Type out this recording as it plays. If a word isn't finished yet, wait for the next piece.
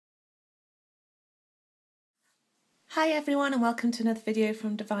Hi everyone and welcome to another video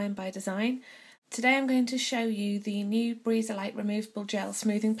from Divine by Design. Today I'm going to show you the new Brisa Lite removable gel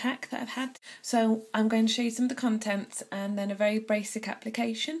smoothing pack that I've had. So I'm going to show you some of the contents and then a very basic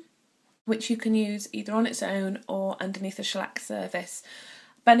application which you can use either on its own or underneath a shellac surface.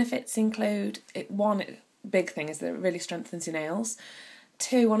 Benefits include, one big thing is that it really strengthens your nails.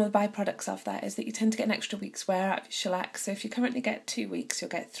 Two, one of the byproducts of that is that you tend to get an extra week's wear out of your shellac. So if you currently get 2 weeks,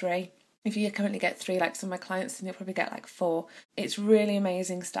 you'll get 3. If you currently get 3, like some of my clients, then you'll probably get like 4. It's really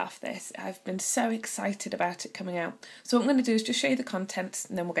amazing stuff, this. I've been so excited about it coming out. So what I'm going to do is just show you the contents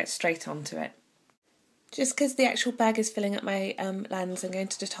and then we'll get straight on to it. Just because the actual bag is filling up my lens, I'm going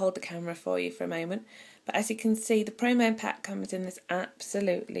to just hold the camera for you for a moment. But as you can see, the Promo pack comes in this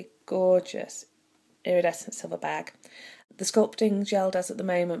absolutely gorgeous iridescent silver bag. The sculpting gel does at the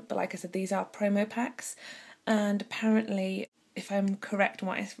moment, but like I said, these are Promo packs. And apparently, if I'm correct in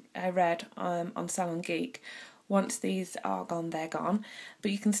what I read on Salon Geek, once these are gone, they're gone.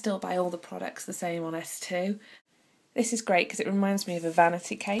 But you can still buy all the products the same on S2. This is great because it reminds me of a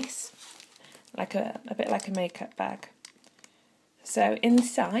vanity case, like a bit like a makeup bag. So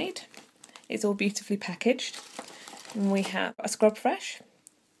inside, it's all beautifully packaged. And we have a Scrub Fresh,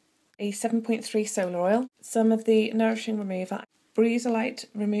 a 7.3 solar oil, some of the Nourishing Remover, Brisa Lite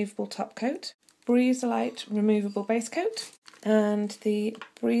removable top coat, Brisa Lite removable base coat, and the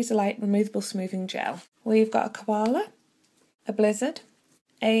Brisa Lite removable smoothing gel. We've got a koala, a blizzard,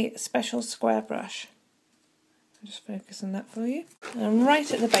 a special square brush. I'll just focus on that for you. And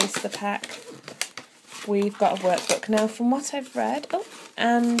right at the base of the pack, we've got a workbook. Now, from what I've read,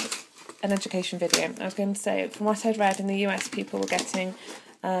 and an education video. I was going to say, from what I'd read in the US, people were getting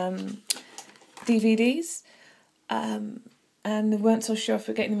DVDs, and they weren't so sure if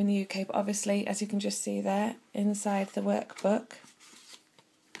we're getting them in the UK, but obviously, as you can just see there, inside the workbook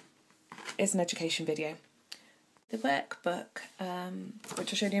is an education video. The workbook,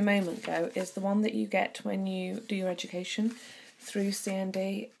 which I showed you a moment ago, is the one that you get when you do your education through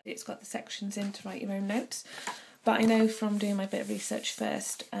CND. It's got the sections in to write your own notes. But I know from doing my bit of research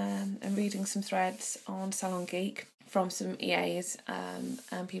first and reading some threads on Salon Geek from some EAs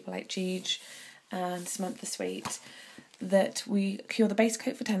and people like Jeej and Samantha Sweet, that we cure the base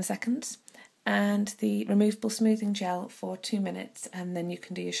coat for 10 seconds and the removable smoothing gel for 2 minutes, and then you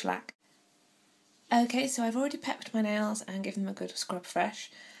can do your shellac. Okay, so I've already pepped my nails and given them a good scrub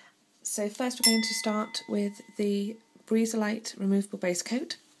fresh. So first we're going to start with the Brisa Lite removable base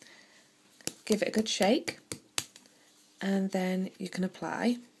coat. Give it a good shake and then you can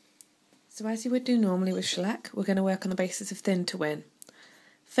apply. So as you would do normally with shellac, we're going to work on the basis of thin to win.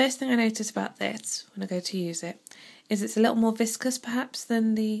 First thing I notice about this when I go to use it is it's a little more viscous perhaps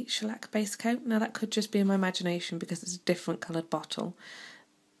than the shellac base coat. Now that could just be in my imagination because it's a different coloured bottle,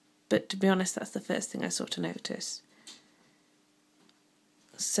 but to be honest that's the first thing I sort of notice.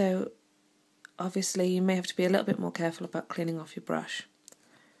 So obviously you may have to be a little bit more careful about cleaning off your brush.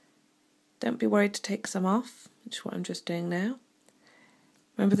 Don't be worried to take some off, which is what I'm just doing now.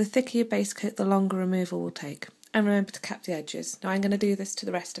 Remember, the thicker your base coat, the longer removal will take. And remember to cap the edges. Now I'm going to do this to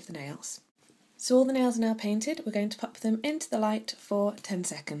the rest of the nails. So all the nails are now painted. We're going to pop them into the light for 10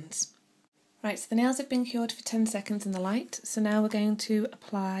 seconds. Right, so the nails have been cured for 10 seconds in the light. So now we're going to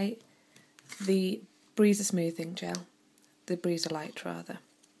apply the Brisa smoothing gel. The Brisa Lite rather.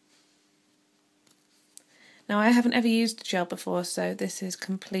 Now I haven't ever used gel before, so this is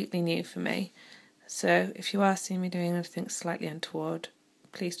completely new for me. So if you are seeing me doing anything slightly untoward,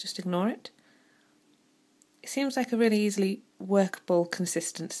 please just ignore it. It seems like a really easily workable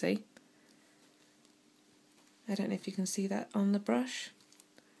consistency. I don't know if you can see that on the brush.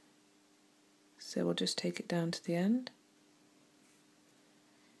 So we'll just take it down to the end.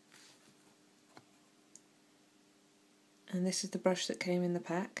 And this is the brush that came in the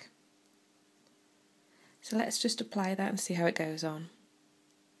pack. So let's just apply that and see how it goes on.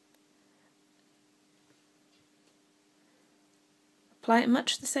 Apply it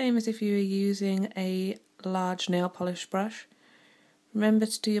much the same as if you were using a large nail polish brush. Remember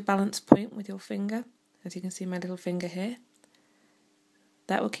to do your balance point with your finger, as you can see my little finger here.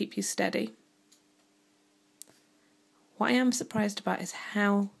 That will keep you steady. What I am surprised about is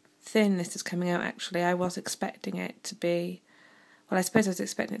how thin this is coming out actually. I was expecting it to be, well, I suppose I was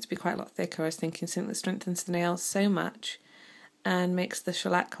expecting it to be quite a lot thicker. I was thinking something that strengthens the nails so much and makes the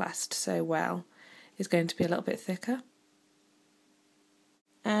shellac last so well is going to be a little bit thicker.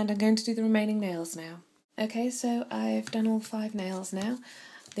 And I'm going to do the remaining nails now. Okay, so I've done all 5 nails now.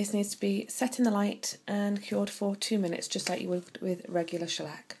 This needs to be set in the light and cured for 2 minutes, just like you would with regular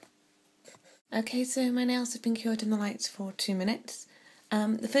shellac. Okay, so my nails have been cured in the light for 2 minutes.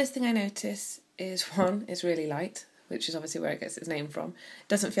 The first thing I notice is one is really light, which is obviously where it gets its name from. It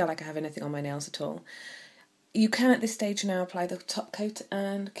doesn't feel like I have anything on my nails at all. You can at this stage now apply the top coat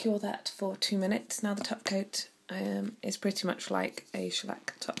and cure that for 2 minutes. Now the top coat is pretty much like a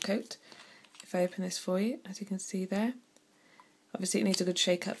shellac top coat. If I open this for you, as you can see there. Obviously it needs a good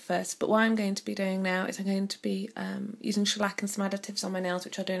shake up first, but what I'm going to be doing now is I'm going to be using shellac and some additives on my nails,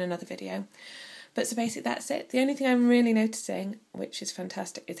 which I'll do in another video. But so basically that's it. The only thing I'm really noticing, which is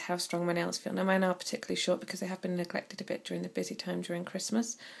fantastic, is how strong my nails feel. Now mine are particularly short because they have been neglected a bit during the busy time during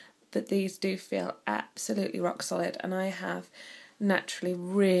Christmas, but these do feel absolutely rock solid, and I have naturally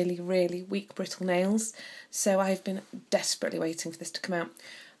really, really weak brittle nails, so I've been desperately waiting for this to come out.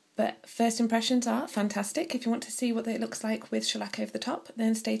 But first impressions are fantastic. If you want to see what it looks like with shellac over the top,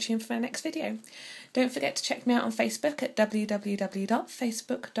 then stay tuned for my next video. Don't forget to check me out on Facebook at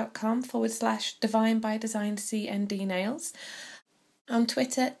www.facebook.com/DivineByDesignCND on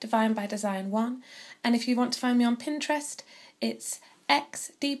Twitter, DivineByDesign1, and if you want to find me on Pinterest, it's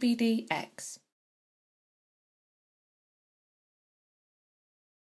xDBDx.